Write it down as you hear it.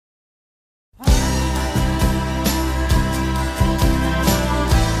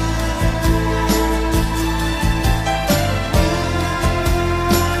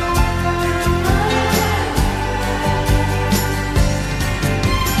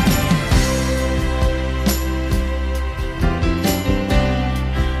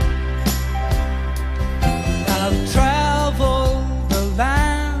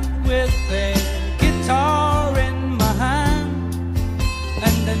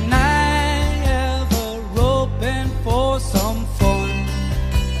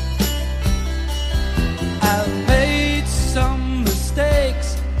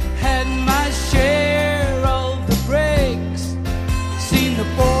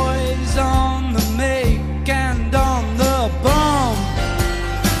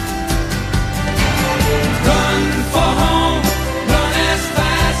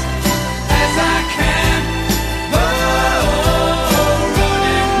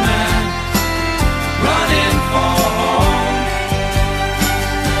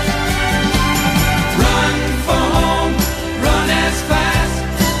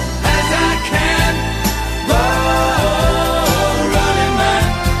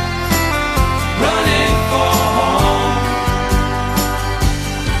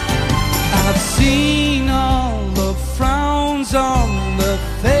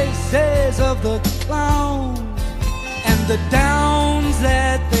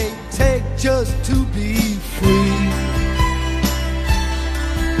just to be free.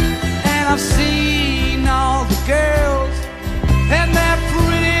 And I've seen all the girls and their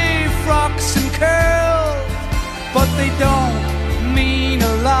pretty frocks and curls, but they don't mean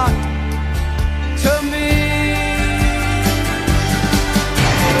a lot to me.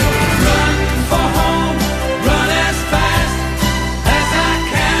 Run for home, run as fast as I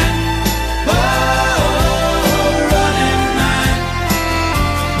can. Oh, running man,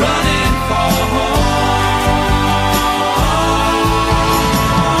 running for home.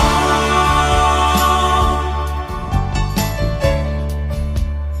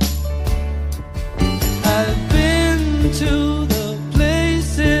 I've been to the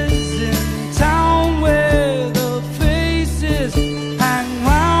places in town where the faces hang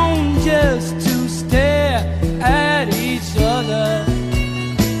round just to stare at each other.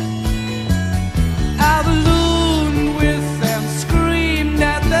 I ballooned with them, screamed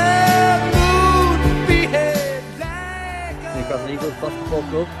at the moon, behaved like a Newcastle Eagles Basketball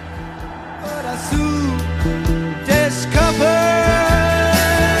Club. but I soon discovered.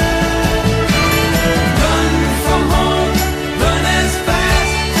 Run from home, run as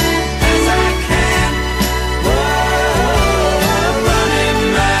fast as I can. Whoa, running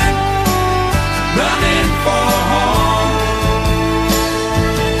man, running for home.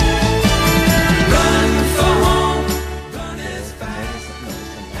 Run for home, run as fast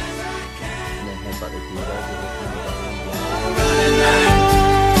as I can. And then head back to the